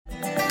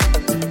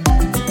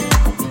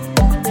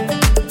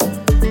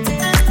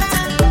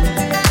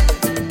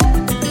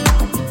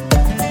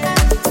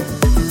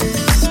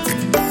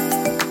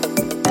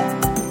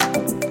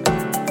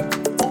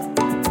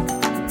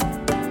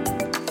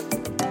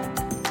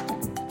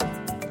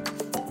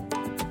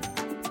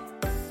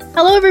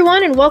Hello,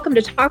 everyone, and welcome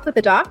to Talk with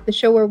the Doc, the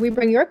show where we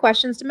bring your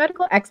questions to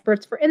medical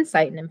experts for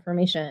insight and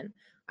information.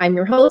 I'm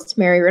your host,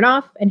 Mary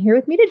Renouf, and here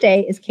with me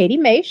today is Katie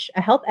Maisch,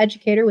 a health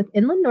educator with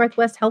Inland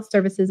Northwest Health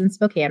Services in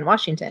Spokane,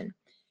 Washington.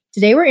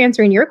 Today, we're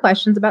answering your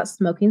questions about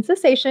smoking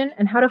cessation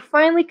and how to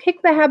finally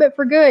kick the habit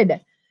for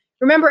good.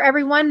 Remember,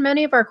 everyone,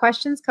 many of our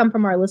questions come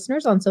from our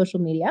listeners on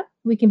social media.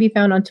 We can be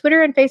found on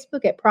Twitter and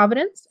Facebook at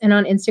Providence and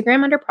on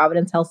Instagram under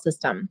Providence Health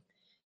System.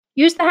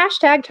 Use the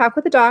hashtag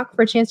 #TalkWithTheDoc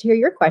for a chance to hear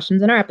your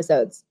questions in our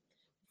episodes.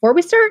 Before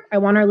we start, I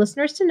want our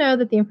listeners to know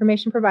that the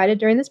information provided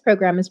during this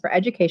program is for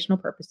educational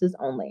purposes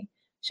only. You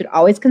should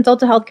always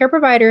consult a healthcare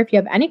provider if you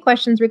have any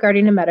questions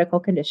regarding a medical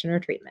condition or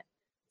treatment.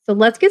 So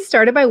let's get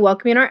started by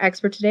welcoming our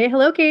expert today.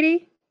 Hello,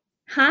 Katie.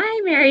 Hi,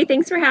 Mary.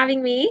 Thanks for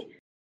having me.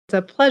 It's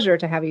a pleasure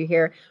to have you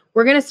here.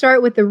 We're going to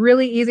start with the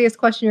really easiest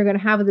question you're going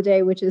to have of the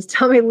day, which is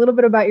tell me a little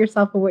bit about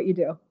yourself and what you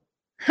do.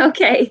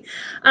 Okay.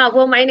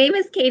 Well, my name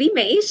is Katie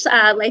Maisch.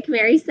 Like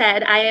Mary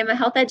said, I am a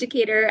health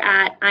educator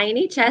at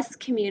INHS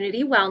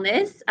Community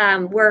Wellness.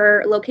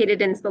 We're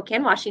located in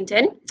Spokane,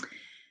 Washington.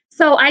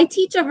 So I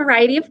teach a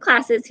variety of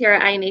classes here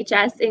at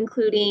INHS,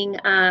 including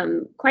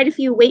quite a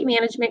few weight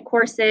management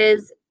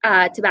courses,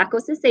 tobacco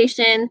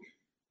cessation,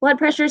 blood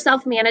pressure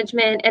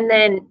self-management, and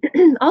then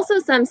also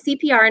some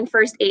CPR and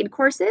first aid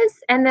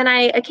courses. And then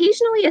I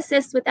occasionally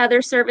assist with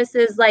other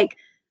services like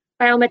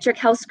biometric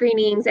health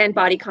screenings and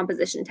body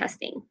composition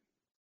testing.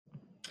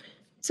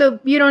 So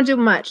you don't do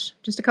much,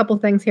 just a couple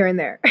things here and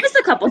there. Just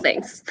a couple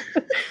things.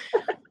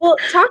 Well,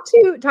 talk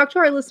to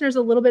our listeners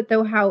a little bit,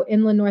 though, how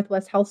Inland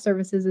Northwest Health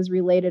Services is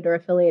related or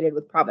affiliated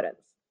with Providence.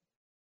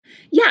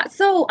 Yeah,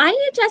 so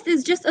IHS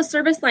is just a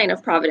service line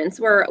of Providence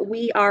where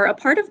we are a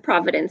part of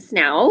Providence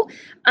now.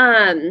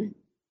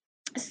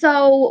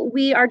 So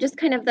we are just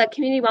kind of the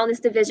community wellness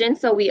division.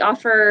 So we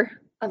offer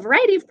a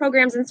variety of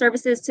programs and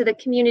services to the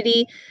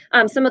community.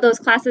 Some of those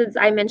classes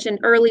I mentioned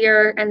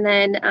earlier, and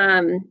then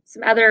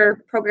some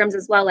other programs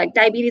as well, like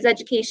diabetes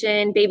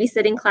education,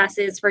 babysitting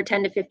classes for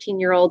 10 to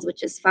 15-year-olds,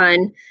 which is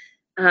fun.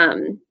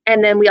 And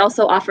then we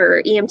also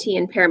offer EMT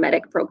and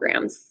paramedic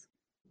programs.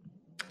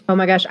 Oh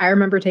my gosh, I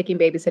remember taking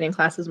babysitting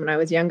classes when I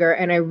was younger,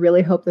 and I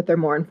really hope that they're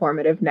more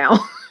informative now.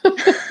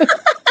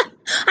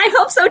 I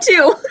hope so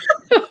too.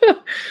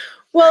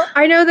 Well,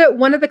 I know that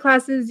one of the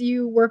classes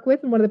you work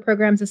with and one of the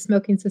programs is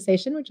smoking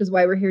cessation, which is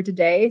why we're here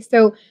today.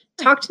 So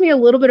talk to me a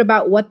little bit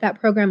about what that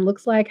program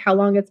looks like, how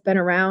long it's been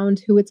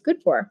around, who it's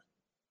good for.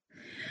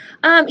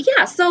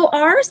 Yeah, so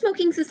our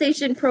smoking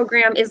cessation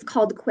program is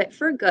called Quit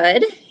for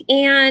Good.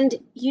 And,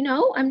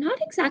 I'm not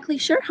exactly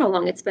sure how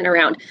long it's been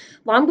around.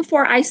 Long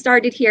before I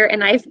started here,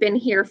 and I've been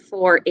here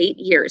for 8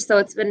 years. So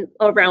it's been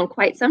around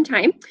quite some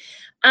time.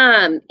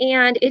 And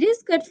it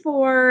is good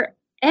for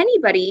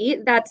anybody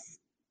that's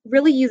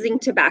really using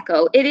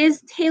tobacco. It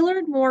is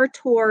tailored more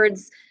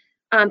towards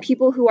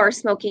people who are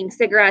smoking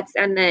cigarettes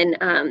and then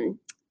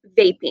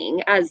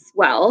vaping as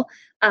well,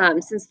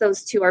 since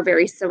those two are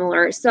very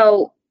similar.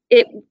 So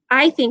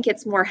I think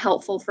it's more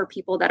helpful for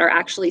people that are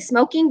actually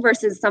smoking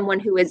versus someone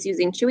who is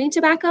using chewing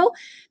tobacco.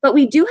 But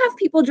we do have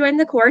people join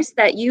the course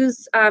that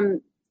use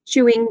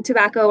chewing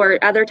tobacco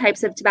or other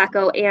types of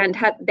tobacco, and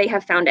they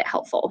have found it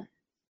helpful.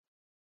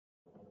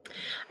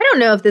 I don't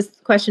know if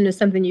this question is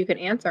something you can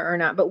answer or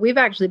not, but we've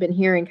actually been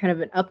hearing kind of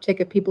an uptick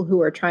of people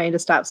who are trying to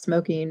stop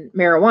smoking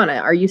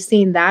marijuana. Are you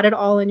seeing that at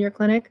all in your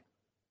clinic?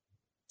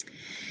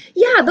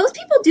 Yeah, those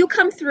people do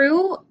come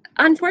through.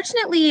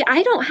 Unfortunately,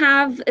 I don't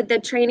have the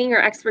training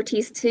or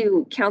expertise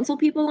to counsel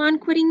people on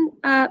quitting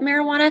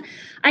marijuana.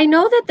 I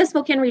know that the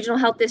Spokane Regional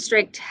Health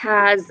District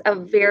has a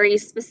very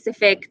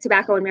specific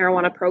tobacco and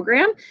marijuana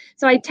program,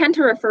 so I tend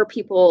to refer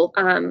people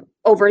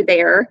over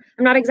there.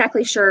 I'm not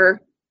exactly sure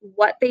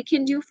what they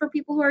can do for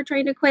people who are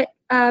trying to quit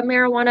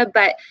marijuana,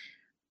 but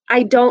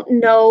I don't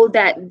know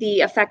that the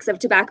effects of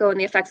tobacco and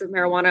the effects of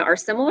marijuana are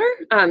similar.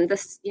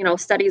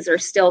 Studies are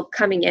still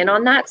coming in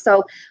on that.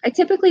 So I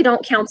typically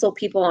don't counsel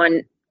people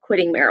on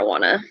quitting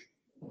marijuana.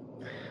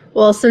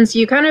 Well, since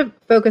you kind of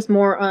focus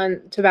more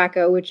on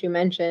tobacco, which you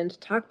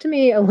mentioned, talk to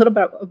me a little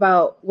bit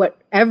about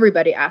what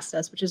everybody asked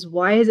us, which is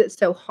why is it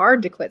so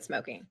hard to quit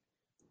smoking?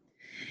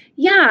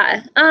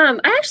 Yeah, I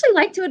actually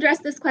like to address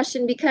this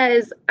question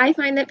because I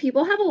find that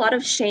people have a lot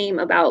of shame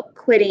about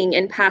quitting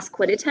and past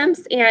quit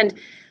attempts. And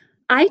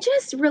I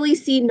just really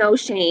see no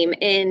shame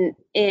in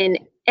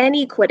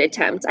any quit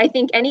attempt. I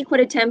think any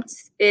quit attempt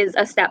is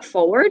a step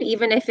forward,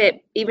 even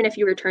if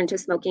you return to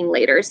smoking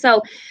later.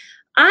 So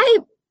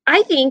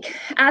I think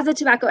as a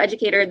tobacco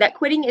educator that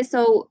quitting is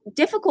so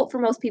difficult for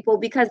most people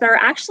because there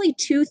are actually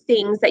two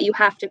things that you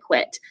have to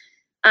quit.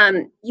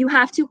 You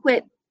have to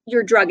quit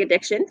your drug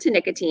addiction to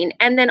nicotine,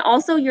 and then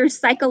also your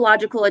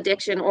psychological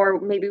addiction, or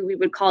maybe we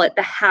would call it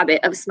the habit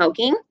of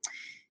smoking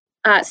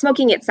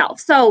itself.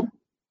 So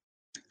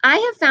I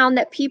have found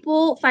that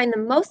people find the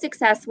most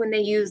success when they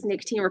use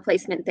nicotine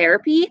replacement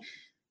therapy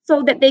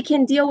so that they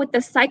can deal with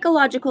the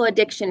psychological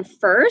addiction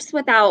first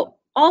without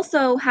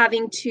also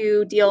having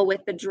to deal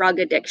with the drug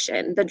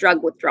addiction, the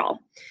drug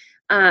withdrawal.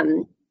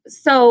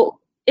 So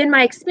in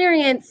my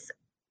experience,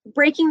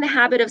 breaking the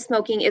habit of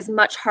smoking is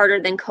much harder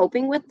than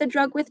coping with the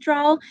drug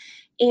withdrawal.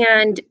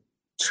 And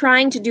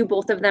trying to do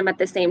both of them at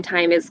the same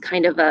time is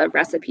kind of a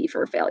recipe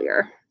for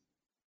failure.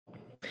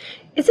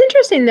 It's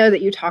interesting, though,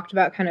 that you talked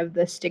about kind of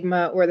the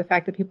stigma or the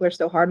fact that people are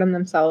so hard on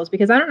themselves,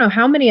 because I don't know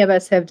how many of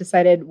us have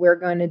decided we're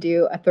going to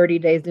do a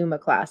 30-day Zumba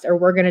class, or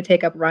we're going to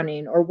take up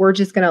running, or we're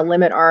just going to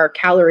limit our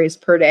calories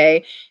per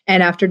day.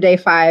 And after day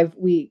 5,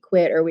 we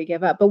quit or we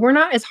give up. But we're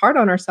not as hard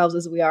on ourselves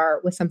as we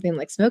are with something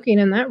like smoking.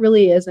 And that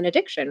really is an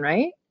addiction,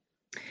 right?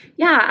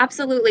 Yeah,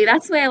 absolutely.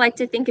 That's the way I like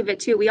to think of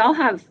it too. We all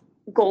have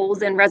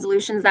goals and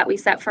resolutions that we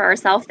set for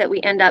ourselves that we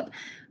end up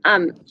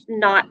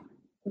not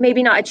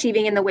maybe not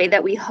achieving in the way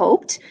that we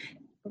hoped.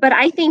 But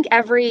I think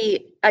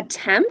every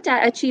attempt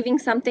at achieving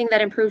something that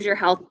improves your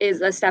health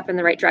is a step in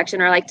the right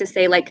direction. Or I like to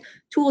say, like,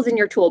 tools in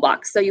your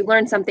toolbox. So you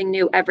learn something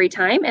new every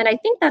time. And I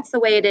think that's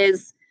the way it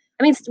is.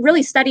 I mean,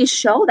 really, studies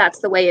show that's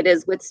the way it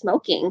is with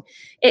smoking.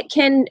 It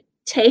can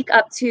take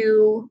up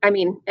to, I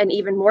mean, and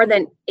even more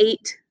than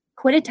 8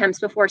 quit attempts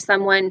before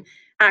someone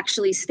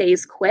actually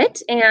stays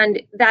quit.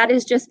 And that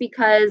is just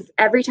because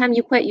every time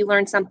you quit, you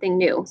learn something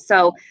new.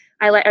 So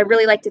I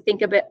really like to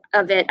think of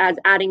it as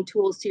adding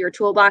tools to your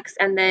toolbox,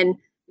 and then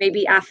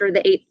maybe after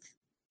the 8th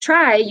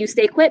try, you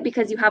stay quit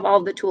because you have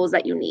all the tools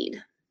that you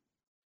need.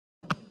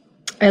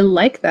 I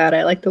like that.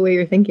 I like the way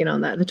you're thinking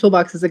on that. The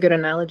toolbox is a good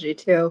analogy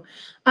too.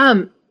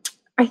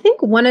 I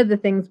think one of the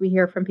things we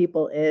hear from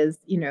people is,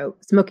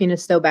 smoking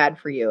is so bad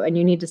for you and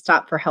you need to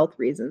stop for health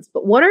reasons.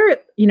 But what are,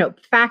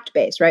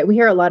 fact-based, right? We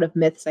hear a lot of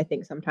myths, I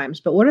think, sometimes,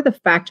 but what are the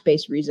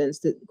fact-based reasons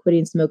that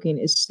quitting smoking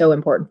is so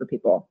important for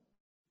people?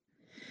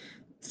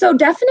 So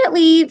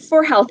definitely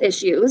for health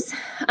issues.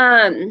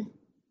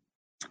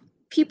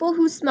 People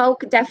who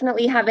smoke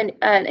definitely have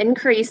an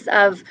increase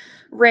of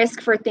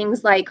risk for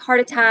things like heart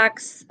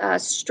attacks,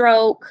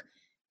 stroke.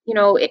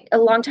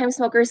 Long-time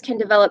smokers can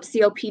develop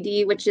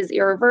COPD, which is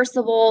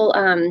irreversible,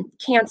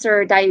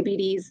 cancer,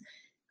 diabetes,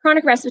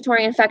 chronic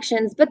respiratory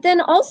infections. But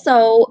then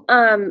also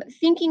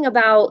thinking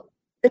about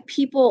the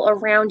people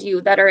around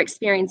you that are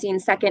experiencing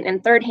second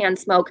and third hand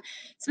smoke,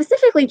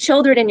 specifically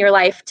children in your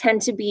life,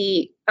 tend to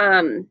be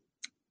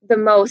the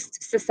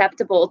most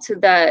susceptible to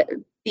the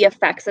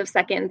effects of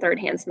second and third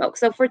hand smoke.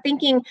 So for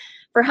thinking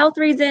for health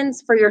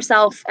reasons, for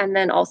yourself, and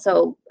then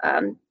also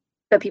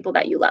the people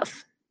that you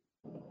love.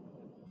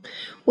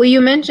 Well, you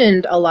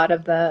mentioned a lot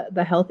of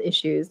the health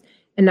issues.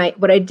 And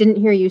what I didn't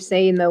hear you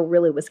saying, though,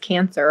 really was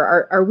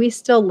cancer. Are we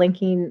still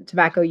linking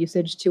tobacco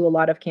usage to a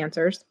lot of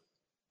cancers?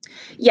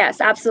 Yes,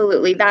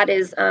 absolutely. That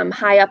is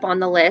high up on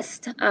the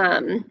list.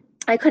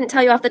 I couldn't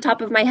tell you off the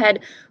top of my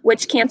head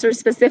which cancers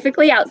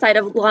specifically outside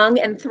of lung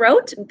and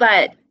throat,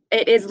 but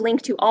it is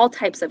linked to all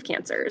types of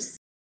cancers.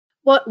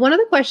 Well, one of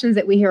the questions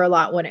that we hear a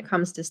lot when it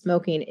comes to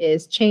smoking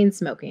is chain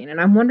smoking.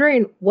 And I'm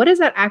wondering, what does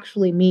that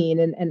actually mean?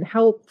 And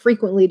how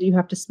frequently do you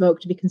have to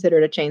smoke to be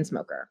considered a chain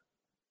smoker?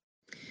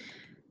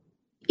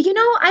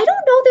 I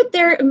don't know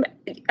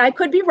that I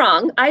could be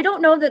wrong. I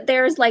don't know that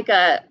there's like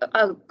a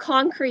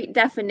concrete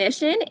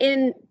definition.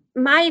 In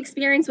my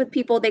experience with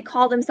people, they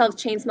call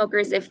themselves chain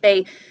smokers if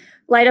they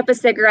light up a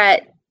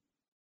cigarette,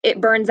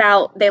 it burns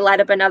out, they light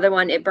up another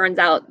one, it burns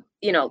out,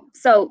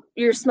 so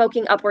you're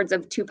smoking upwards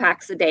of 2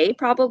 packs a day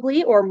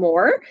probably or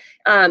more.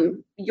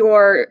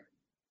 You're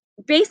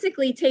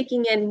basically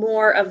taking in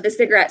more of the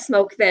cigarette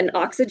smoke than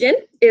oxygen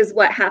is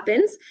what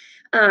happens.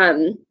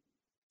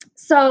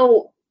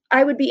 So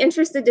I would be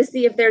interested to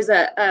see if there's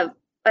a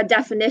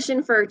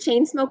definition for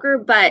chain smoker,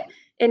 but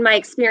in my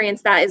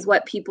experience, that's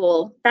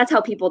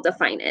how people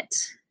define it.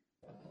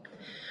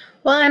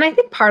 Well, and I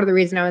think part of the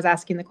reason I was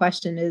asking the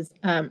question is,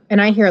 and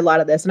I hear a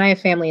lot of this, and I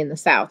have family in the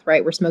South,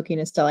 right, where smoking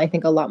is still, I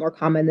think, a lot more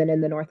common than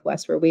in the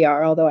Northwest where we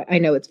are, although I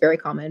know it's very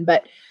common.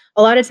 But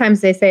a lot of times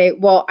they say,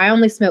 well, I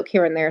only smoke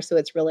here and there, so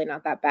it's really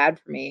not that bad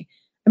for me.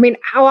 I mean,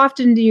 how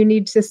often do you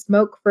need to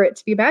smoke for it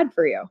to be bad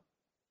for you?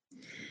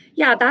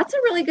 Yeah, that's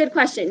a really good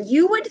question.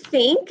 You would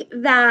think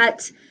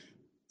that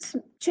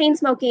chain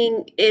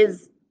smoking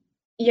is,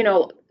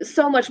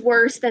 so much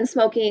worse than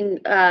smoking,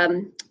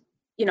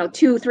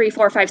 2, 3,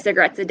 4, 5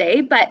 cigarettes a day.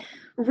 But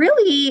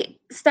really,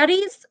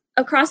 studies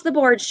across the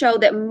board show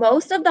that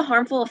most of the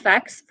harmful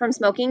effects from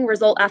smoking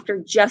result after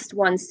just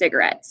one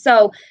cigarette.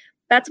 So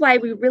that's why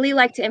we really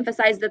like to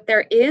emphasize that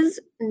there is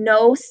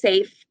no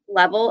safe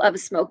level of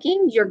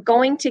smoking. You're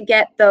going to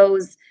get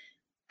those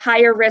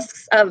higher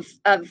risks of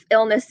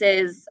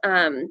illnesses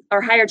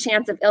or higher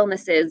chance of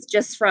illnesses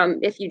just from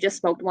if you just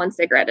smoked one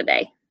cigarette a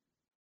day.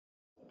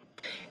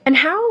 And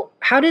how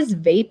does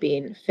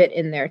vaping fit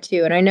in there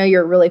too? And I know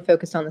you're really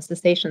focused on the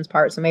cessations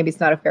part, so maybe it's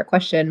not a fair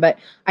question, but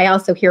I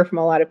also hear from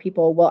a lot of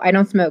people, well, I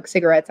don't smoke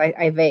cigarettes, I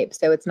vape,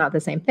 so it's not the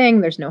same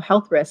thing. There's no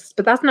health risks,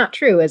 but that's not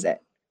true, is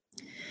it?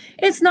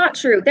 It's not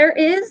true. There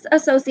is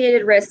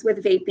associated risk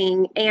with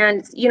vaping,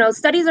 and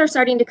studies are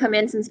starting to come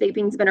in since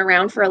vaping's been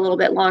around for a little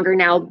bit longer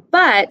now.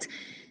 But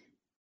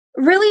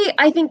really,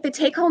 I think the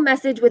take-home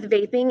message with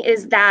vaping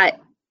is that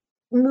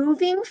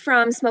moving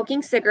from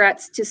smoking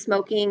cigarettes to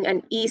smoking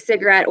an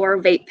e-cigarette or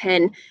a vape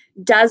pen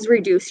does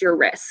reduce your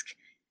risk.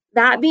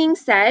 That being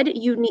said,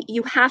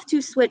 you have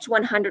to switch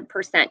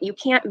 100%. You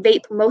can't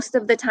vape most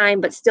of the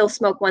time, but still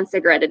smoke 1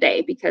 cigarette a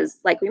day because,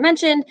 like we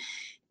mentioned,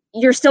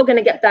 you're still going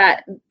to get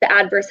the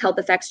adverse health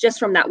effects just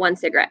from that 1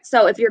 cigarette.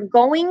 So if you're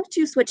going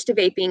to switch to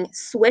vaping,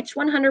 switch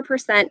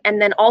 100%,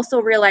 and then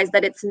also realize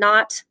that it's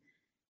not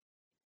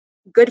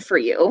good for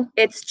you.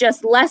 It's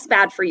just less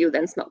bad for you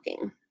than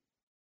smoking.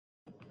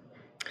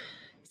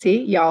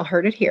 See, y'all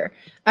heard it here.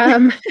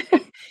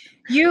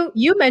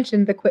 You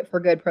mentioned the Quit for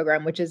Good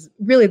program, which is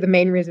really the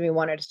main reason we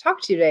wanted to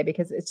talk to you today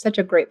because it's such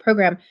a great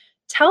program.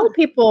 Tell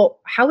people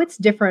how it's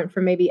different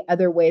from maybe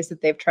other ways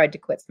that they've tried to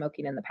quit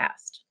smoking in the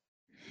past.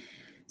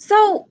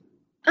 So,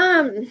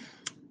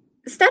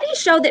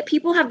 studies show that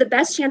people have the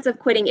best chance of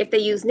quitting if they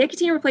use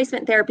nicotine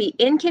replacement therapy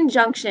in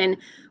conjunction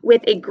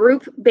with a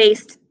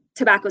group-based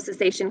tobacco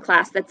cessation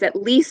class that's at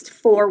least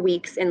 4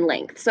 weeks in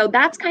length. So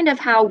that's kind of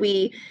how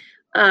we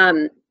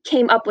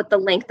came up with the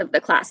length of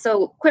the class.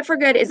 So Quit for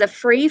Good is a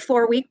free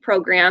 4-week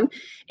program.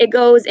 It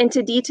goes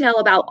into detail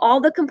about all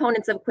the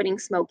components of quitting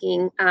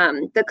smoking.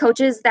 The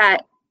coaches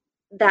that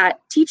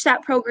teach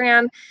that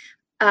program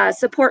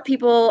support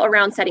people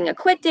around setting a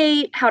quit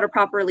date, how to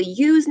properly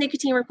use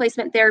nicotine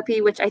replacement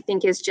therapy, which I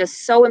think is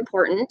just so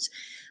important,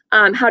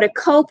 how to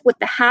cope with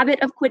the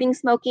habit of quitting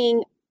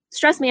smoking,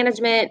 stress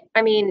management.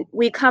 I mean,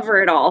 we cover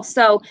it all.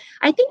 So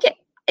I think,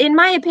 in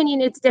my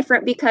opinion, it's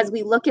different because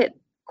we look at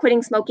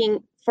quitting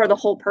smoking for the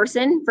whole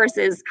person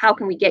versus how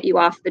can we get you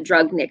off the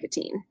drug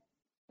nicotine.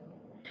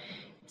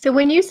 So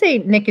when you say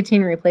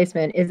nicotine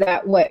replacement, is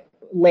that what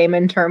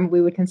layman term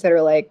we would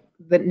consider like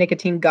the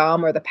nicotine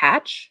gum or the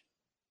patch?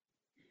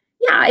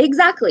 Yeah,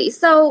 exactly.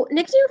 So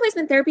nicotine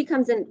replacement therapy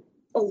comes in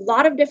a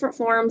lot of different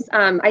forms.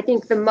 I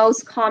think the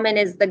most common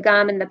is the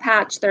gum and the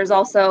patch. There's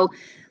also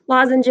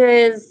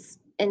lozenges,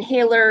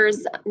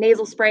 inhalers,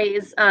 nasal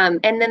sprays,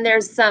 and then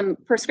there's some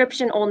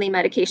prescription-only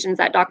medications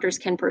that doctors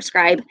can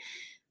prescribe.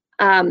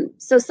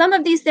 So some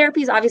of these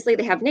therapies, obviously,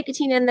 they have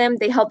nicotine in them.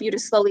 They help you to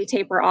slowly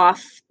taper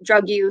off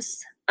drug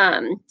use.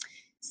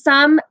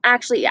 Some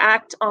actually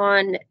act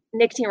on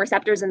nicotine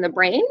receptors in the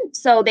brain,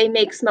 so they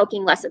make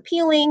smoking less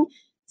appealing.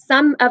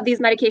 Some of these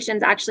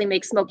medications actually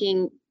make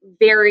smoking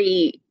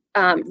very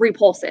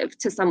repulsive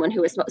to someone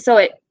who is smoking. So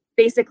it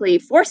basically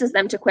forces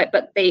them to quit,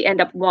 but they end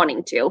up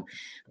wanting to.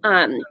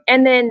 And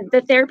then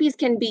the therapies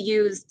can be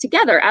used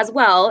together as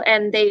well,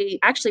 and they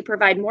actually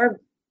provide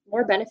more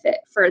benefit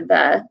for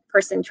the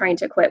person trying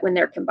to quit when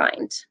they're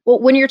combined. Well,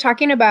 when you're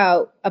talking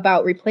about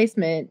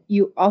replacement,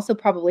 you also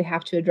probably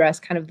have to address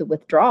kind of the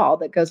withdrawal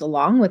that goes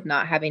along with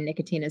not having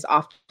nicotine as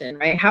often,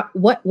 right?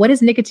 What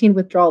does nicotine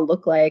withdrawal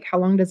look like? How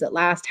long does it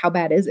last? How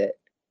bad is it?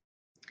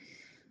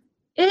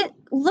 It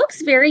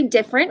looks very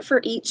different for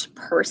each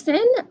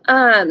person.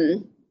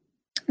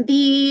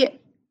 The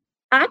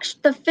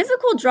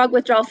physical drug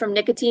withdrawal from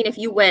nicotine, if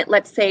you went,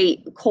 let's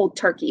say, cold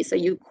turkey, so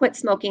you quit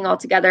smoking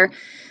altogether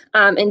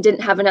and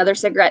didn't have another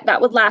cigarette,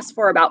 that would last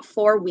for about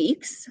 4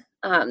 weeks.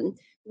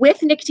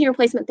 With nicotine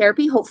replacement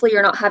therapy, hopefully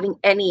you're not having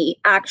any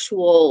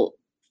actual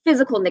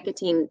physical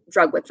nicotine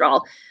drug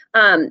withdrawal.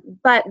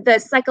 But the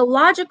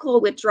psychological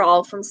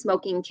withdrawal from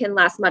smoking can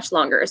last much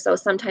longer, so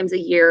sometimes a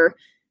year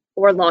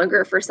or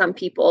longer for some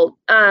people.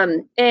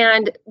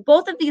 And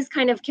both of these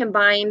kind of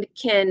combined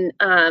can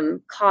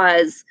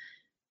cause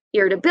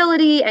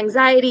irritability,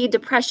 anxiety,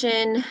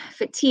 depression,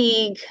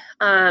 fatigue,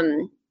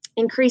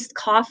 increased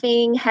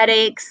coughing,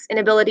 headaches,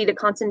 inability to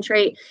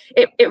concentrate.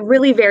 It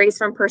really varies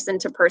from person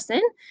to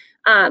person.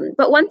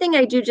 But one thing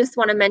I do just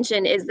want to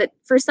mention is that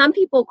for some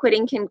people,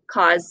 quitting can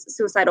cause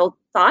suicidal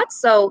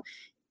thoughts. So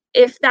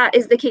if that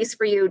is the case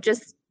for you,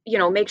 just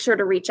make sure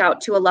to reach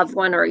out to a loved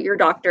one or your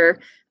doctor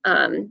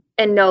and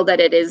know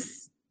that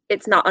it's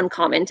not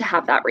uncommon to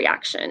have that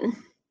reaction.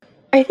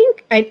 I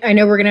think I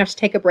know we're going to have to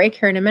take a break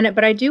here in a minute,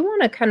 but I do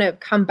want to kind of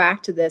come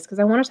back to this because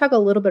I want to talk a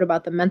little bit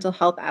about the mental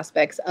health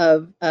aspects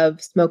of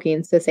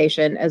smoking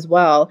cessation as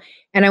well.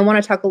 And I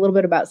want to talk a little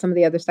bit about some of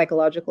the other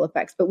psychological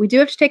effects, but we do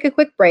have to take a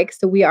quick break.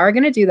 So we are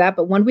going to do that.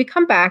 But when we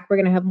come back, we're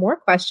going to have more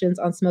questions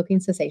on smoking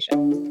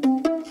cessation.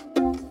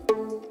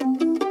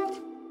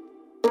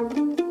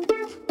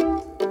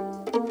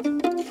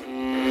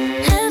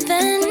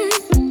 Heaven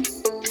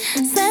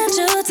sent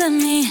you to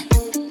me.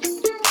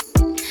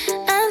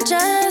 I'm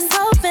just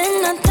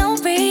hoping I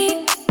don't repeat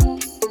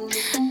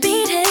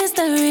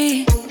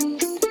history.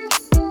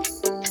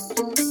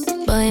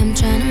 Boy, I'm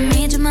trying to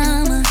meet your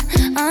mama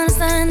on a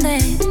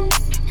Sunday.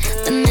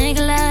 The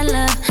nigga I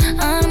love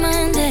on a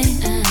Monday.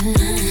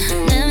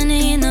 Never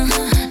need no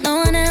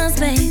one else,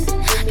 babe.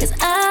 'Cause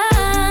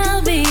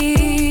I'll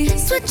be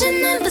switching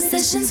in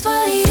positions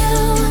for you.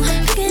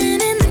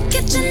 Cooking in the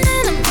kitchen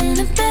and I'm in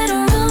the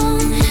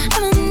bedroom. I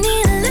don't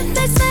need a lift,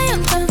 they say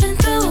I'm pumping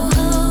through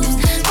holes.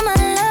 All my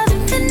love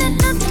infinite,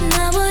 nothing I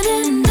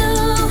wouldn't do,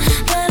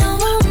 that I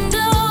won't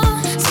do.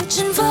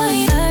 Switching for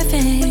you,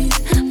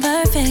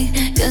 perfect,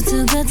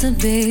 good to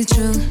be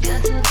true.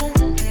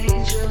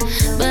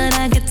 But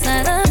I get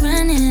tired of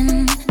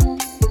running.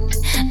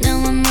 Now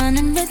I'm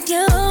running with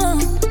you.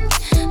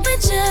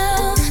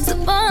 So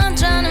boy, I'm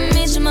trying to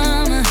meet your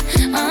mama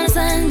on a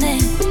Sunday.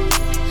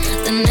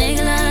 The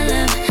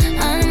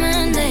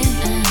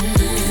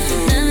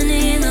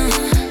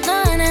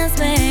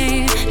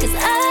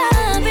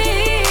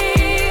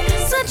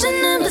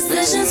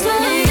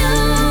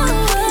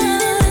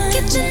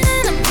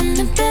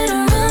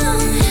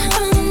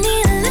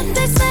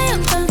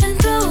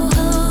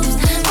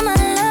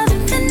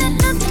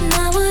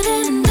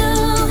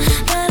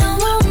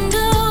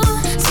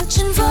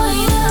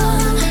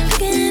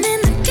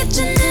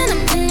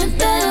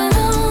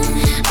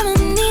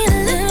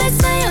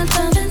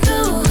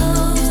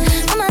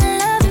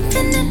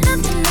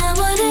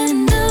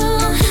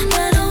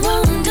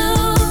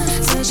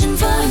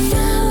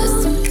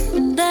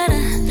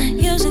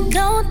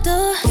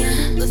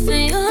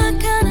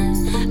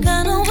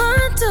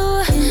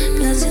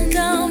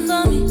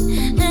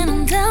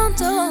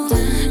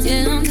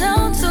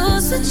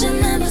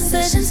Switching up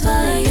positions for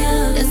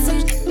you. It's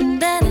something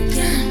that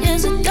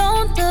you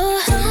don't do.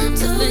 So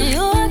for you,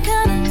 I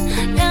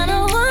kinda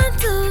want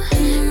to.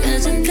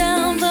 'Cause you're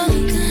down for me.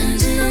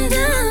 I'm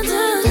down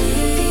to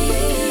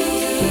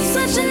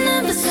switching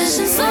up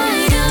positions for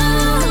you.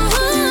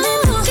 I'm in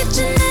the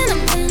kitchen and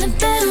I'm in the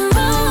bedroom.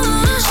 All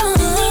I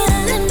need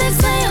a lip that's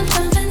way I'm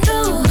jumping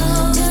through.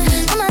 All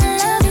my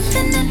love, if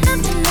it ain't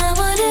nothing I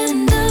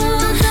wouldn't do.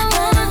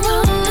 I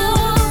wouldn't do.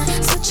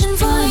 Switching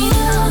for you.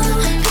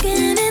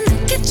 Cooking in the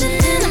kitchen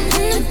and I'm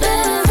in the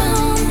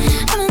bedroom.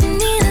 All I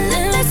need a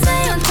lip that's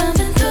way I'm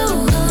jumping through.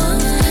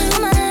 All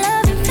my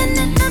love, if it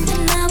ain't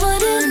nothing I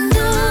wouldn't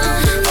do.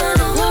 I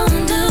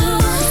wouldn't do.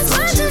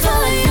 Switching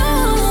for you.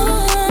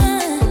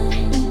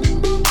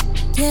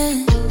 Yeah.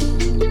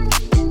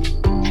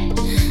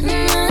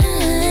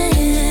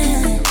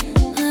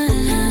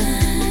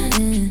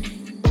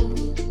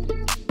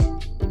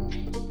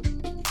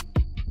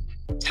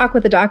 Talk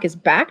with the Doc is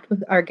back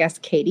with our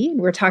guest, Katie, and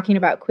we're talking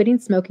about quitting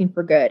smoking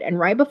for good. And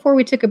right before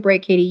we took a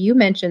break, Katie, you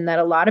mentioned that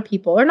a lot of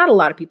people, or not a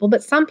lot of people,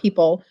 but some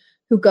people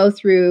who go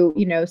through,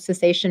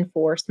 cessation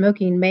for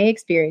smoking may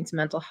experience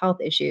mental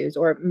health issues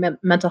or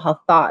mental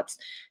health thoughts.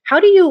 How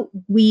do you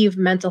weave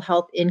mental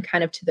health in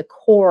kind of to the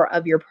core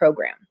of your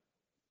program?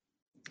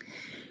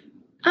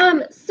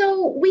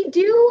 So we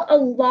do a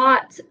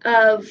lot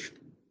of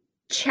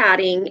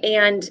chatting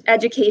and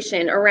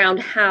education around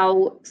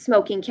how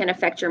smoking can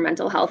affect your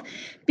mental health,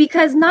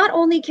 because not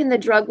only can the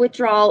drug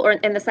withdrawal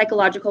and the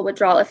psychological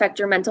withdrawal affect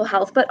your mental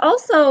health, but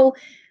also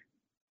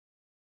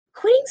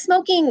quitting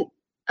smoking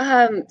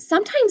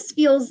sometimes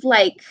feels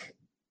like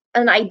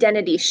an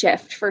identity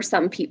shift for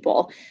some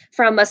people,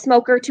 from a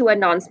smoker to a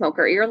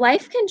non-smoker. Your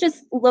life can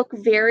just look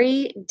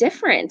very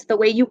different. The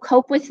way you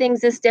cope with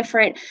things is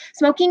different.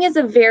 Smoking is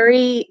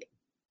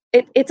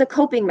it's a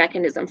coping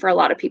mechanism for a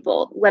lot of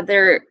people,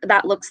 whether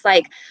that looks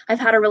like I've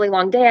had a really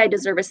long day, I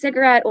deserve a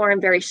cigarette, or I'm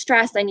very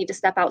stressed, I need to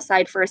step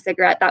outside for a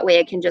cigarette. That way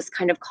I can just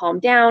kind of calm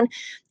down.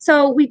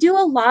 So we do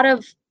a lot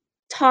of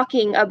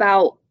talking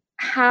about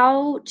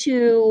how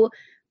to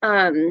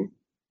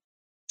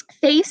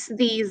face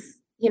these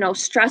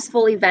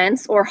stressful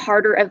events or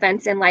harder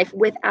events in life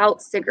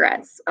without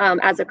cigarettes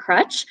as a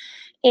crutch,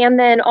 and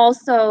then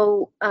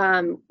also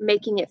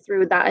making it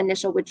through that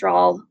initial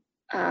withdrawal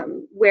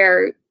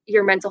where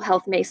your mental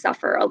health may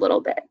suffer a little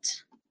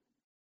bit.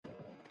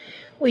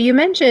 Well, you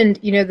mentioned,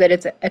 that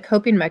it's a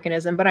coping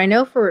mechanism, but I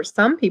know for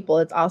some people,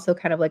 it's also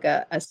kind of like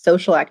a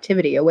social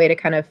activity, a way to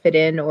kind of fit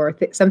in, or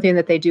something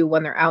that they do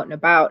when they're out and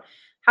about.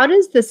 How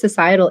does the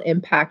societal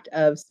impact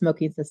of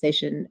smoking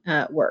cessation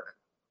work?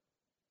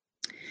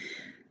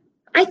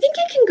 I think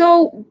it can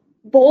go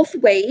both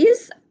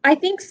ways. I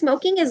think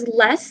smoking is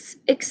less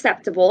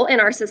acceptable in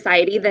our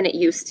society than it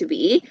used to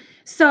be.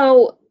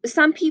 So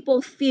some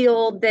people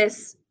feel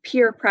this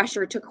peer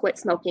pressure to quit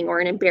smoking or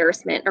an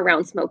embarrassment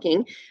around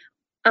smoking.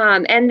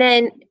 And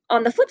then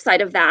on the flip side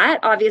of that,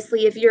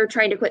 obviously, if you're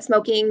trying to quit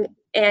smoking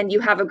and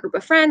you have a group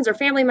of friends or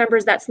family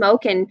members that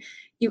smoke and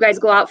you guys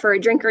go out for a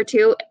drink or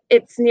two,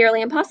 it's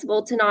nearly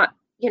impossible to not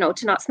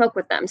smoke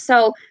with them.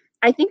 So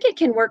I think it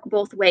can work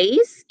both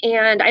ways.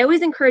 And I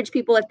always encourage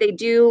people, if they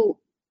do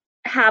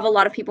have a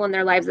lot of people in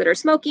their lives that are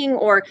smoking,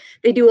 or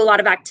they do a lot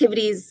of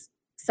activities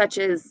such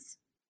as,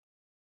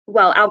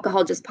 well,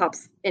 alcohol just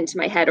pops into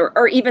my head,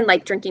 or even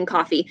like drinking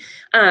coffee,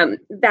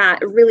 that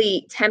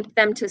really tempt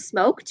them to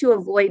smoke, to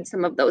avoid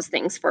some of those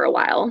things for a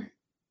while.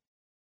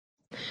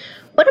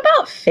 What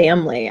about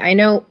family? I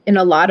know in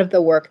a lot of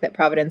the work that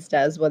Providence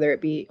does, whether it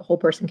be whole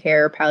person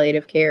care,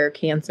 palliative care,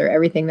 cancer,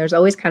 everything, there's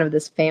always kind of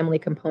this family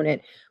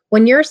component.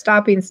 When you're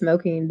stopping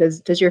smoking,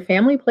 does your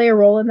family play a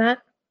role in that?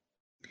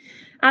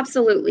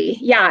 Absolutely.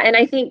 Yeah. And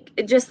I think,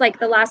 just like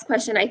the last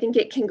question, I think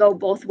it can go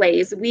both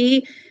ways.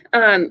 We,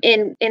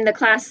 in the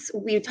class,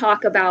 we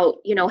talk about,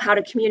 how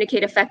to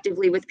communicate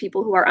effectively with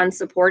people who are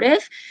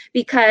unsupportive,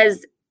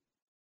 because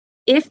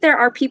if there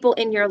are people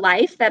in your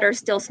life that are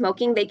still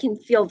smoking, they can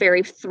feel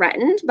very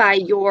threatened by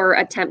your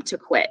attempt to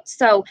quit.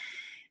 So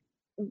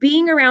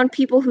being around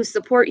people who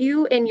support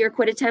you in your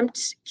quit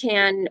attempt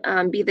can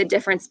be the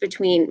difference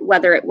between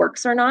whether it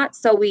works or not.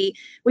 So we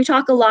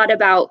talk a lot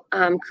about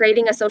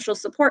creating a social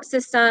support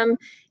system.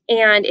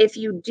 And if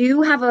you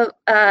do have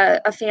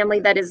a family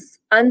that is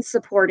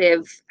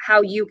unsupportive,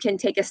 how you can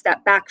take a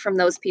step back from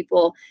those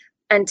people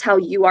until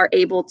you are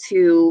able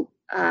to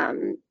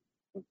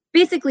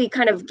basically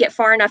kind of get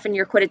far enough in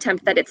your quit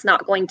attempt that it's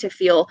not going to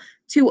feel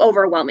too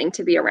overwhelming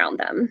to be around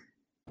them.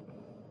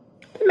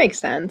 That makes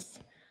sense.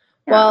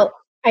 Yeah. Well,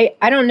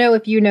 I don't know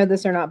if you know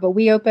this or not, but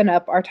we open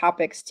up our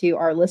topics to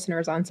our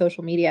listeners on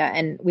social media,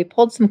 and we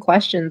pulled some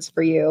questions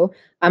for you.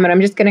 And I'm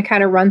just going to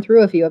kind of run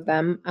through a few of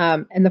them.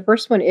 And the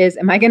first one is,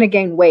 am I going to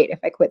gain weight if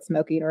I quit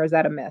smoking, or is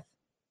that a myth?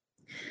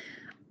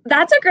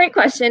 That's a great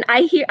question.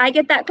 I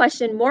get that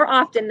question more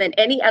often than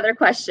any other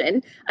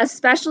question,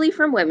 especially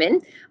from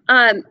women.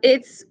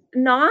 It's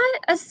not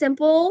a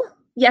simple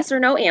yes or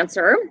no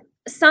answer.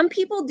 Some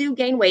people do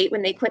gain weight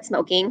when they quit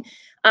smoking.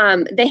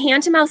 The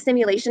hand-to-mouth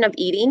stimulation of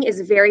eating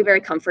is very,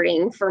 very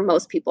comforting for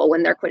most people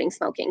when they're quitting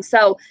smoking.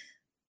 So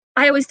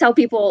I always tell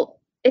people,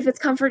 if it's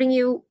comforting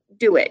you,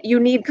 do it. You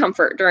need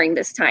comfort during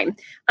this time.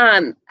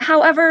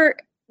 However,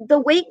 the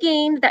weight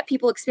gain that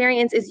people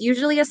experience is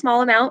usually a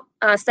small amount.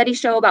 Studies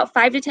show about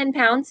 5 to 10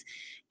 pounds.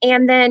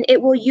 And then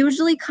it will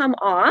usually come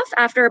off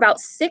after about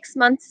 6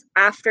 months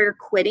after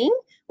quitting,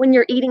 when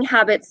your eating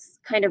habits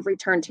kind of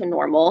return to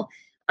normal.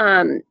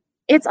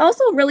 It's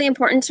also really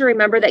important to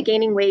remember that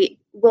gaining weight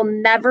will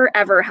never,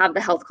 ever have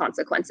the health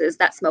consequences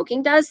that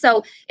smoking does.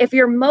 So if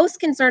you're most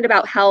concerned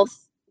about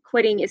health,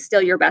 quitting is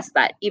still your best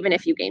bet, even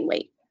if you gain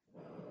weight.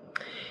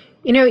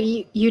 You know,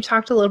 you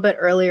talked a little bit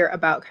earlier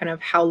about kind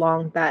of how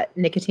long that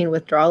nicotine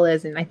withdrawal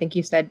is. And I think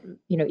you said,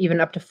 you know,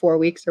 even up to 4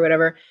 weeks or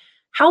whatever.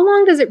 How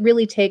long does it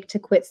really take to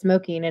quit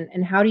smoking?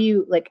 And how do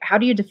you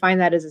define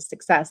that as a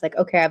success? Like,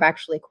 okay, I've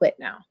actually quit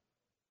now.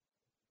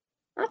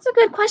 That's a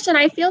good question.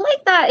 I feel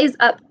like that is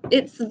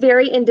it's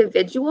very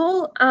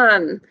individual.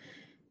 Sometimes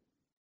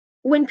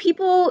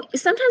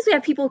we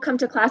have people come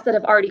to class that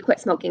have already quit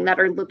smoking that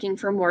are looking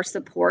for more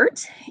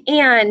support.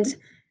 And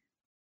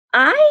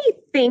I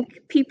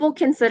think people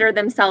consider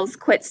themselves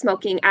quit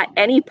smoking at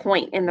any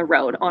point in the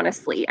road,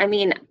 honestly. I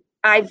mean,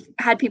 I've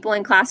had people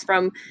in class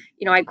from,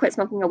 I quit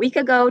smoking a week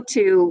ago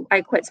to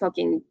I quit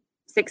smoking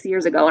 6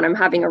 years ago, and I'm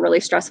having a really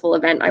stressful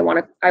event. I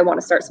want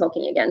to start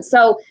smoking again.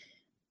 So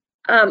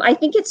I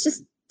think it's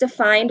just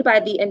defined by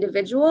the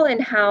individual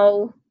and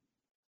how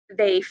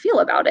they feel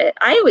about it.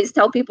 I always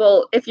tell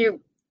people, if you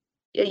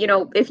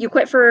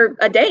quit for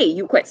a day,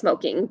 you quit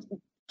smoking,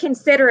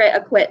 consider it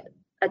a quit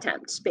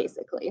attempt,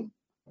 basically.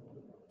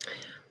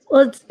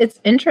 Well,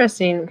 it's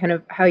interesting kind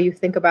of how you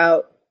think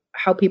about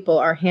how people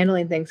are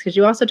handling things, because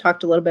you also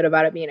talked a little bit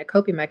about it being a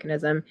coping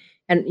mechanism.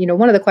 And,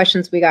 one of the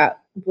questions we got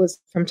was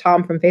from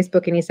Tom from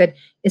Facebook, and he said,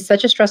 it's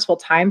such a stressful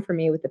time for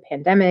me with the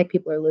pandemic.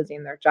 People are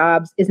losing their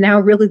jobs. Is now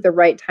really the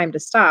right time to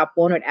stop?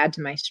 Won't it add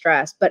to my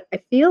stress? But I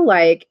feel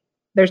like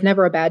there's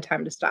never a bad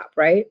time to stop,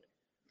 right?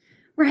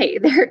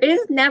 Right. There is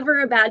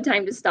never a bad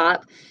time to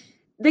stop.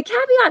 The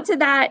caveat to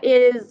that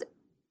is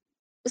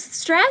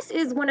stress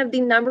is one of the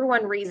number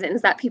one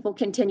reasons that people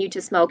continue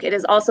to smoke. It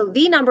is also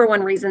the number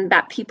one reason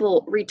that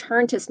people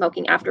return to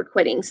smoking after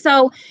quitting.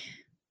 So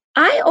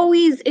I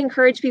always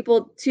encourage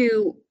people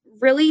to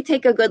really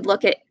take a good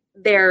look at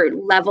their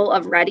level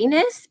of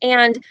readiness.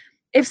 And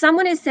if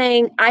someone is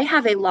saying, I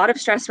have a lot of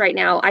stress right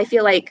now, I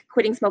feel like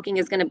quitting smoking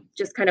is going to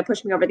just kind of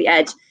push me over the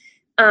edge.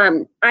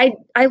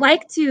 I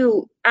like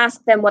to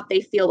ask them what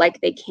they feel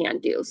like they can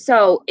do.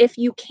 So if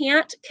you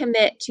can't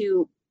commit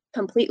to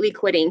completely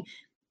quitting,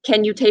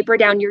 can you taper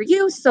down your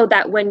use so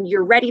that when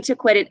you're ready to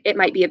quit it, it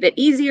might be a bit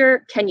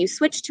easier? Can you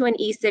switch to an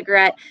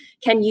e-cigarette?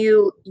 Can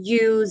you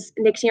use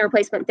nicotine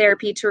replacement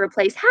therapy to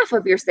replace half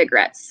of your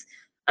cigarettes?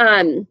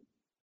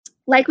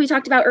 Like we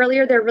talked about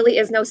earlier, there really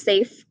is no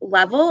safe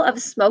level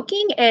of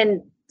smoking,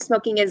 and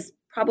smoking is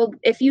probably,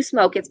 if you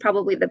smoke, it's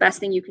probably the best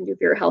thing you can do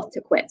for your health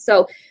to quit.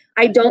 So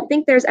I don't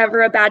think there's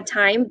ever a bad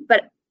time,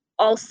 but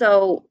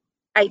also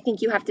I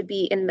think you have to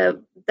be in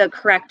the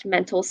correct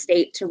mental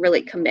state to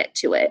really commit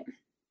to it.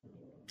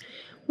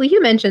 Well,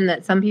 you mentioned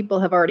that some people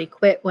have already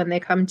quit when they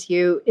come to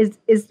you. Is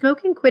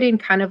smoking quitting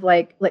kind of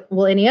like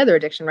any other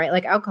addiction, right?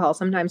 Like alcohol,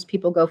 sometimes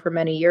people go for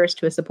many years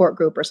to a support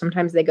group, or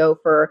sometimes they go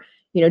for,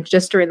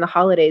 just during the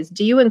holidays.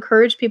 Do you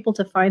encourage people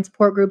to find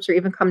support groups or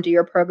even come to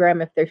your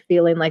program if they're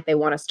feeling like they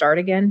want to start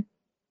again?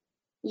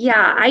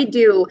 Yeah, I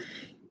do.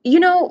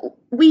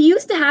 We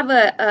used to have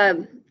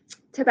a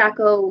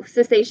tobacco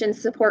cessation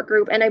support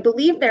group, and I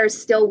believe there's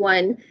still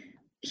one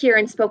here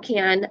in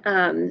Spokane,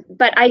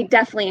 but I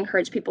definitely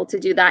encourage people to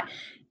do that.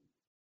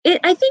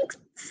 I think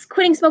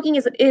quitting smoking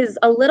is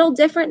a little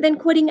different than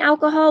quitting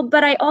alcohol,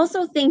 but I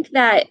also think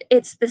that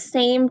it's the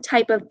same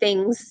type of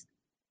things,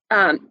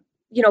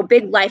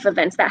 big life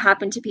events that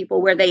happen to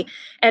people where they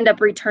end up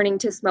returning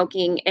to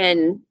smoking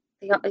and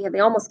they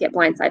almost get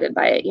blindsided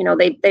by it.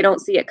 They don't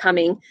see it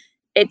coming.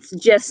 It's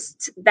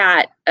just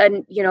that,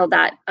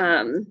 that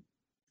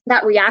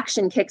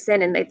reaction kicks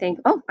in and they think,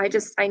 oh, I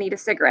need a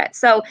cigarette.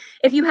 So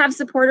if you have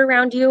support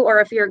around you, or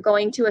if you're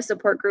going to a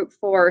support group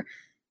for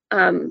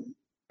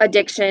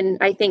addiction,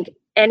 I think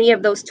any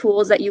of those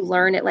tools that you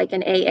learn at like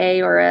an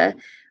AA or a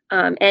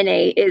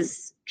NA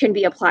can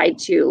be applied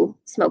to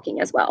smoking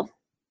as well.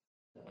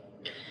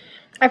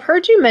 I've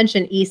heard you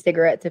mention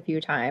e-cigarettes a few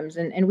times,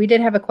 and we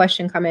did have a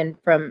question come in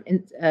from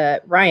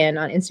Ryan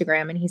on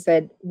Instagram, and he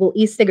said, will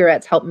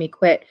e-cigarettes help me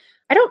quit?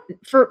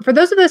 For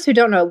those of us who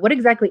don't know, what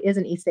exactly is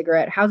an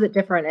e-cigarette? How's it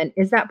different? And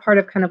is that part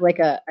of kind of like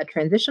a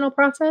transitional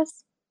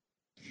process?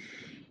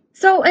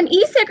 So an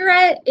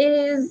e-cigarette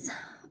is,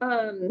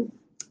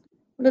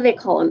 what do they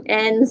call them?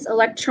 ENDS,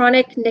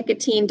 electronic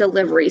nicotine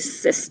delivery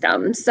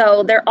system.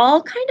 So they're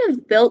all kind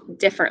of built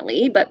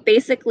differently, but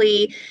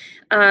basically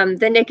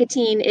the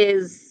nicotine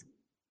is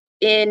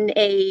in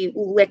a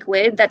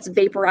liquid that's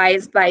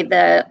vaporized by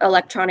the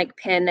electronic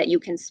pin that you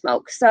can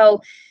smoke.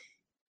 So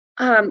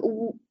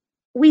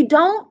we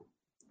don't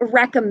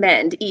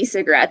recommend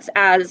e-cigarettes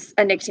as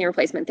a nicotine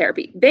replacement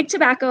therapy. Big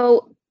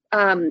Tobacco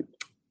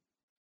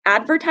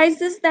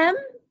advertises them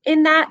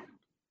in that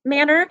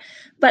manner,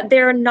 but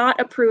they're not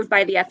approved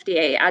by the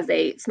FDA as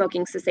a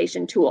smoking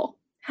cessation tool.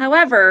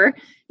 However,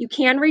 you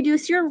can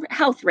reduce your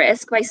health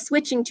risk by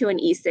switching to an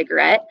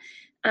e-cigarette.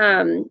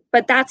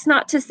 But that's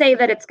not to say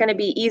that it's going to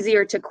be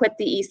easier to quit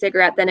the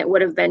e-cigarette than it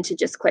would have been to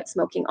just quit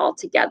smoking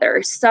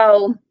altogether.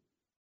 So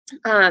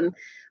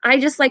I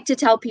just like to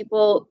tell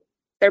people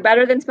they're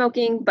better than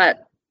smoking,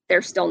 but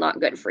they're still not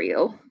good for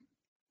you.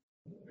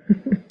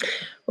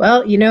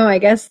 Well, I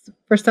guess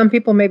for some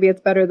people, maybe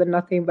it's better than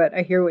nothing, but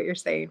I hear what you're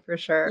saying for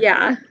sure.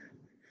 Yeah.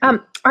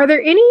 Are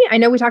there any, I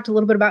know we talked a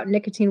little bit about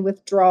nicotine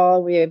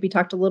withdrawal. We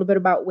talked a little bit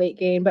about weight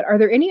gain, but are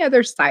there any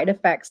other side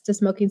effects to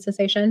smoking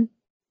cessation?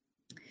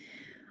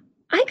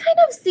 I kind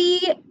of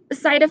see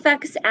side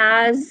effects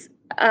as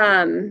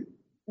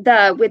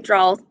the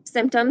withdrawal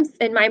symptoms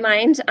in my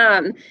mind.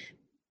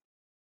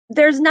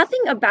 There's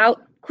nothing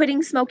about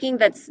quitting smoking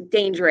that's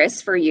dangerous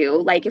for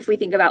you, like if we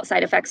think about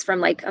side effects from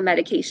like a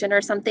medication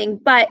or something.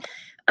 But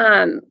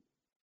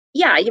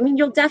yeah, I mean,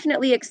 you'll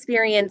definitely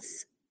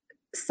experience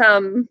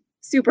some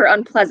super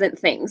unpleasant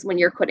things when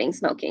you're quitting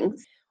smoking.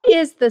 What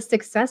is the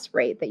success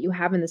rate that you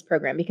have in this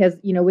program? Because,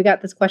 we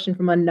got this question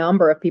from a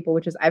number of people,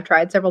 which is I've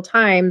tried several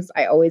times.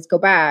 I always go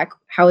back.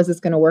 How is this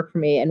going to work for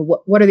me? And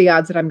what are the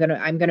odds that I'm going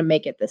to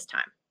make it this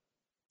time?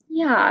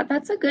 Yeah,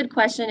 that's a good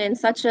question and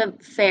such a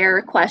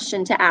fair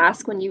question to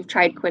ask when you've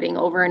tried quitting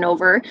over and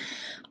over.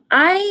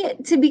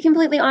 To be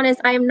completely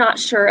honest, I am not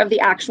sure of the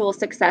actual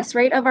success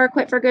rate of our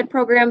Quit for Good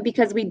program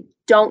because we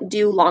don't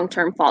do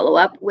long-term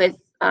follow-up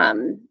with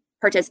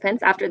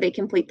participants after they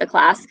complete the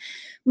class.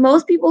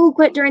 Most people who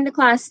quit during the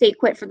class stay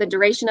quit for the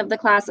duration of the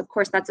class. Of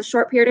course, that's a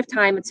short period of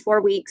time. It's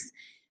 4 weeks.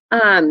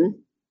 And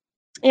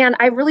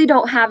I really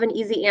don't have an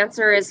easy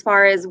answer as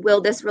far as will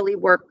this really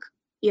work,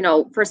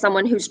 for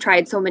someone who's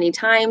tried so many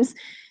times.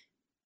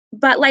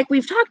 But like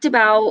we've talked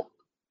about,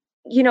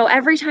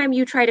 every time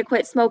you try to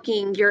quit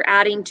smoking, you're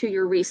adding to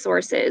your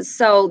resources.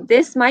 So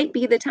this might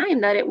be the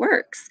time that it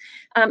works,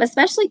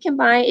 especially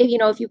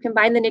if you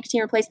combine the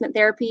nicotine replacement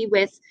therapy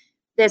with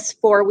this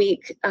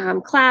 4-week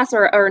class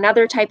or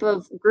another type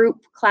of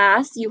group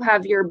class, you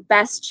have your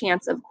best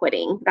chance of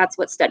quitting. That's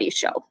what studies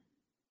show.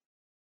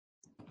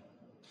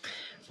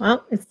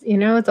 Well,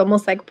 it's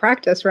almost like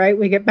practice, right?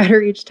 We get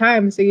better each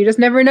time. So you just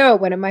never know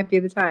when it might be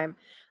the time.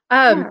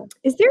 Yeah.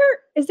 Is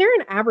there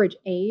an average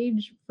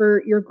age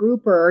for your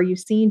group, or are you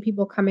seeing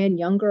people come in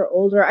younger,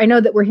 older? I know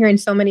that we're hearing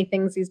so many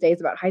things these days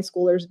about high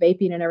schoolers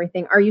vaping and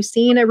everything. Are you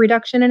seeing a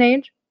reduction in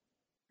age?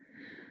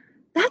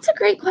 That's a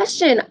great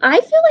question. I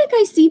feel like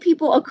I see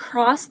people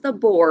across the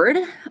board,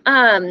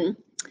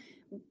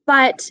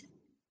 but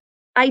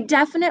I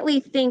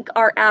definitely think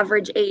our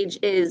average age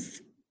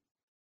is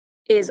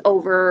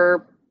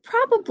over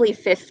probably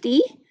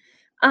 50.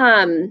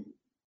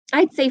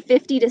 I'd say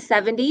 50 to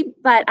 70,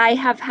 but I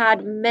have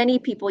had many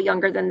people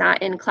younger than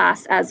that in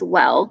class as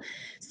well.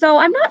 So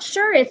I'm not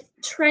sure if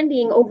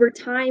trending over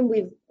time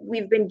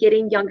we've been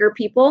getting younger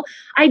people.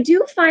 I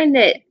do find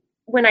that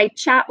when I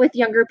chat with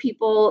younger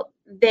people,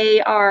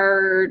 they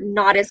are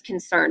not as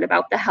concerned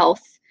about the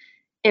health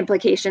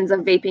implications of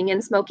vaping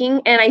and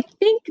smoking. And I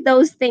think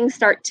those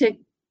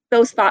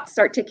thoughts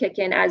start to kick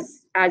in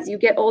as you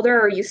get older,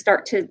 or you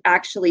start to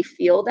actually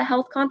feel the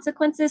health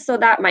consequences. So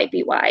that might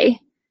be why.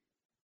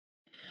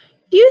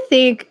 Do you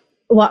think,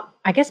 well,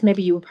 I guess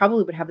maybe you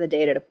probably would have the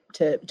data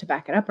to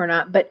back it up or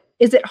not, but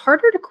is it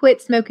harder to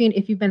quit smoking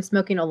if you've been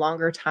smoking a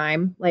longer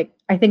time? Like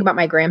I think about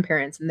my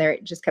grandparents and they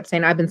just kept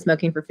saying, I've been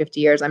smoking for 50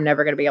 years. I'm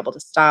never going to be able to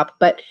stop.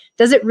 But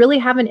does it really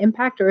have an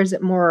impact, or is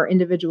it more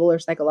individual or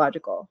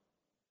psychological?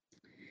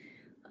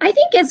 I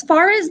think as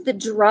far as the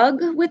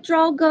drug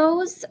withdrawal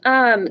goes,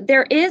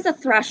 there is a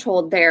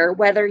threshold there,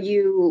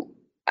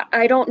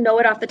 I don't know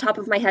it off the top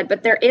of my head,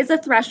 but there is a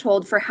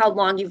threshold for how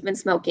long you've been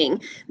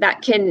smoking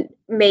that can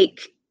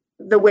make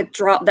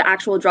the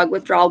actual drug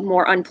withdrawal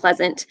more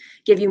unpleasant,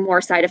 give you more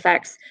side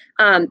effects.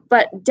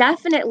 But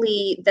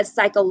definitely the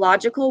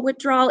psychological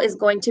withdrawal is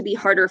going to be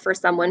harder for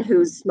someone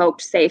who's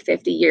smoked, say,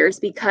 50 years,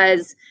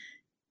 because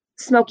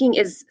smoking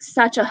is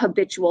such a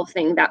habitual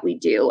thing that we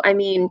do. I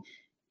mean,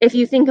 if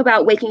you think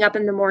about waking up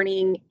in the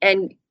morning,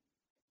 and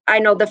I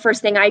know the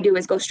first thing I do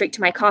is go straight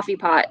to my coffee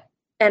pot,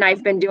 and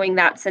I've been doing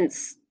that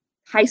since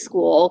high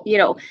school.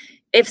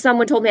 If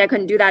someone told me I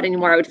couldn't do that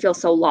anymore, I would feel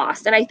so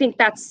lost. And I think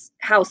that's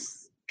how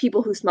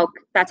people who smoke,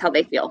 that's how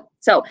they feel.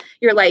 So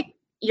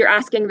you're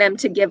asking them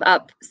to give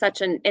up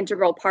such an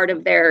integral part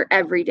of their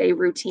everyday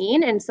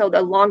routine. And so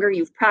the longer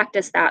you've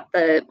practiced that,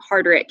 the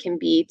harder it can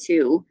be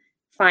to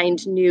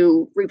find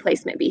new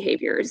replacement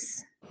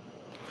behaviors.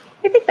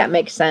 I think that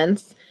makes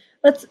sense.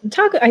 Let's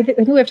talk. I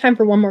think we have time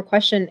for one more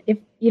question. If,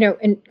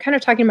 and kind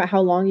of talking about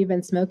how long you've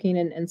been smoking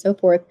and so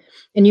forth.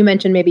 And you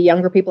mentioned maybe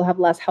younger people have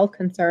less health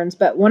concerns,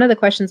 but one of the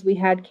questions we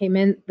had came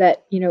in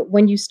that,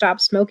 when you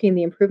stop smoking,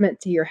 the improvement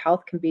to your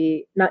health can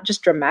be not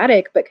just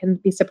dramatic, but can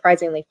be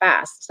surprisingly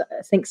fast.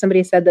 I think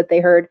somebody said that they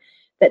heard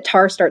that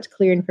tar starts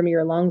clearing from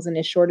your lungs in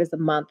as short as a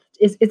month.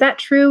 Is that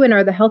true? And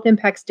are the health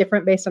impacts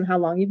different based on how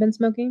long you've been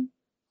smoking?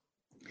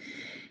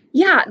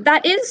 Yeah,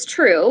 that is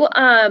true.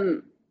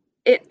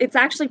 it's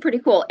actually pretty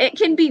cool. It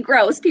can be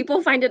gross.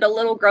 People find it a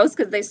little gross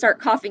because they start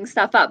coughing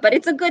stuff up, but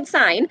it's a good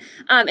sign.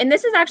 And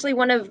this is actually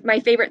one of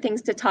my favorite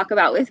things to talk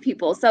about with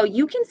people. So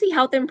you can see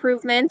health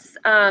improvements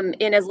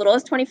in as little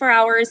as 24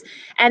 hours.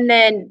 And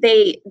then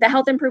the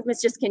health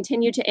improvements just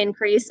continue to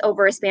increase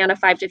over a span of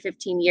 5 to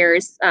 15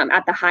 years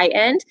at the high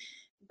end.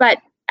 But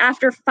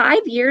after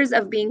 5 years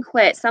of being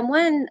quit,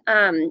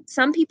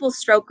 some people's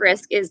stroke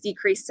risk is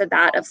decreased to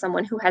that of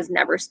someone who has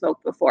never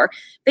smoked before.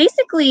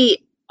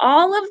 Basically,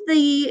 all of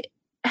the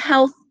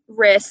health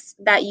risks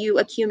that you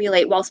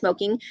accumulate while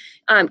smoking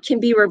can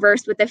be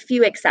reversed with a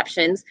few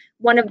exceptions,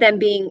 one of them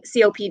being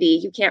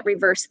COPD. You can't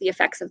reverse the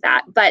effects of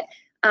that. But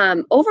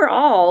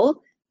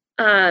overall,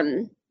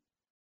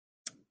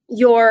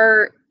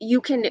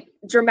 you can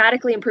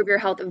dramatically improve your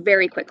health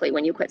very quickly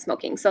when you quit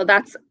smoking. So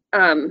that's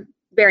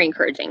very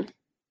encouraging.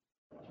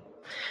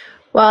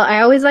 Well,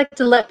 I always like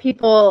to let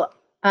people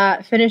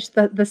finish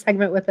the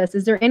segment with this.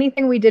 Is there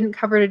anything we didn't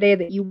cover today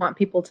that you want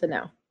people to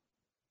know?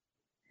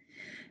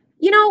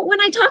 When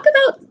I talk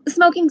about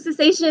smoking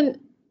cessation,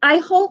 I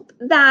hope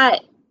that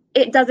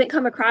it doesn't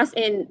come across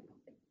in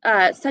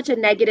such a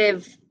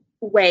negative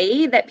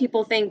way that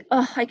people think,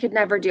 oh, I could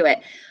never do it.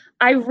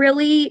 I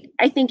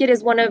think it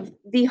is one of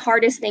the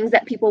hardest things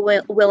that people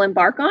will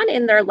embark on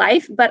in their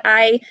life. But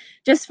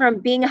just from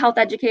being a health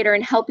educator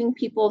and helping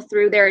people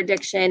through their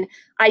addiction,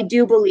 I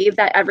do believe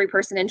that every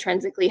person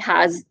intrinsically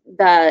has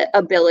the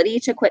ability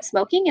to quit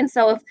smoking. And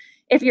so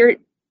if you're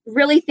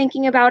really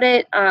thinking about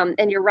it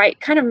and you're right,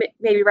 kind of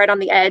maybe right on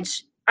the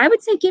edge, I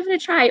would say give it a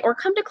try or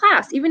come to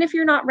class, even if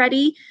you're not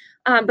ready,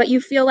 but you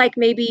feel like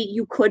maybe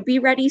you could be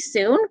ready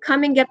soon.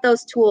 Come and get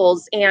those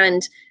tools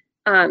and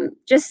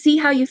just see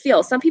how you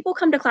feel. Some people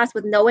come to class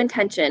with no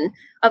intention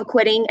of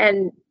quitting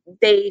and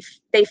they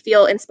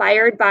feel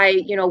inspired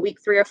by,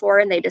 week 3 or 4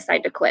 and they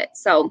decide to quit.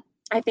 So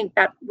I think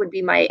that would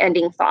be my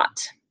ending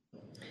thought.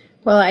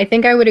 Well, I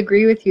think I would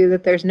agree with you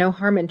that there's no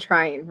harm in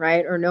trying,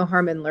 right? Or no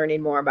harm in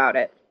learning more about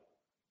it.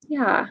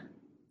 Yeah.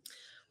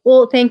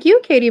 Well, thank you,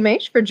 Katie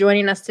Maisch, for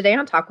joining us today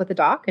on Talk with the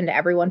Doc, and to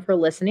everyone for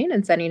listening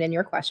and sending in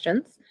your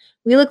questions.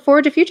 We look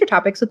forward to future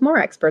topics with more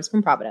experts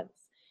from Providence.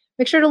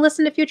 Make sure to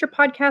listen to future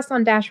podcasts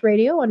on Dash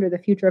Radio under the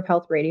Future of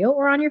Health Radio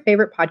or on your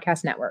favorite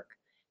podcast network.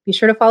 Be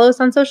sure to follow us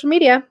on social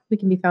media. We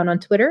can be found on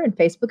Twitter and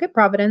Facebook at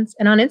Providence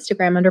and on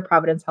Instagram under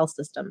Providence Health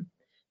System.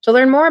 To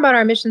learn more about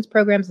our missions,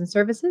 programs, and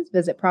services,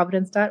 visit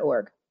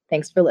providence.org.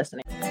 Thanks for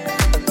listening.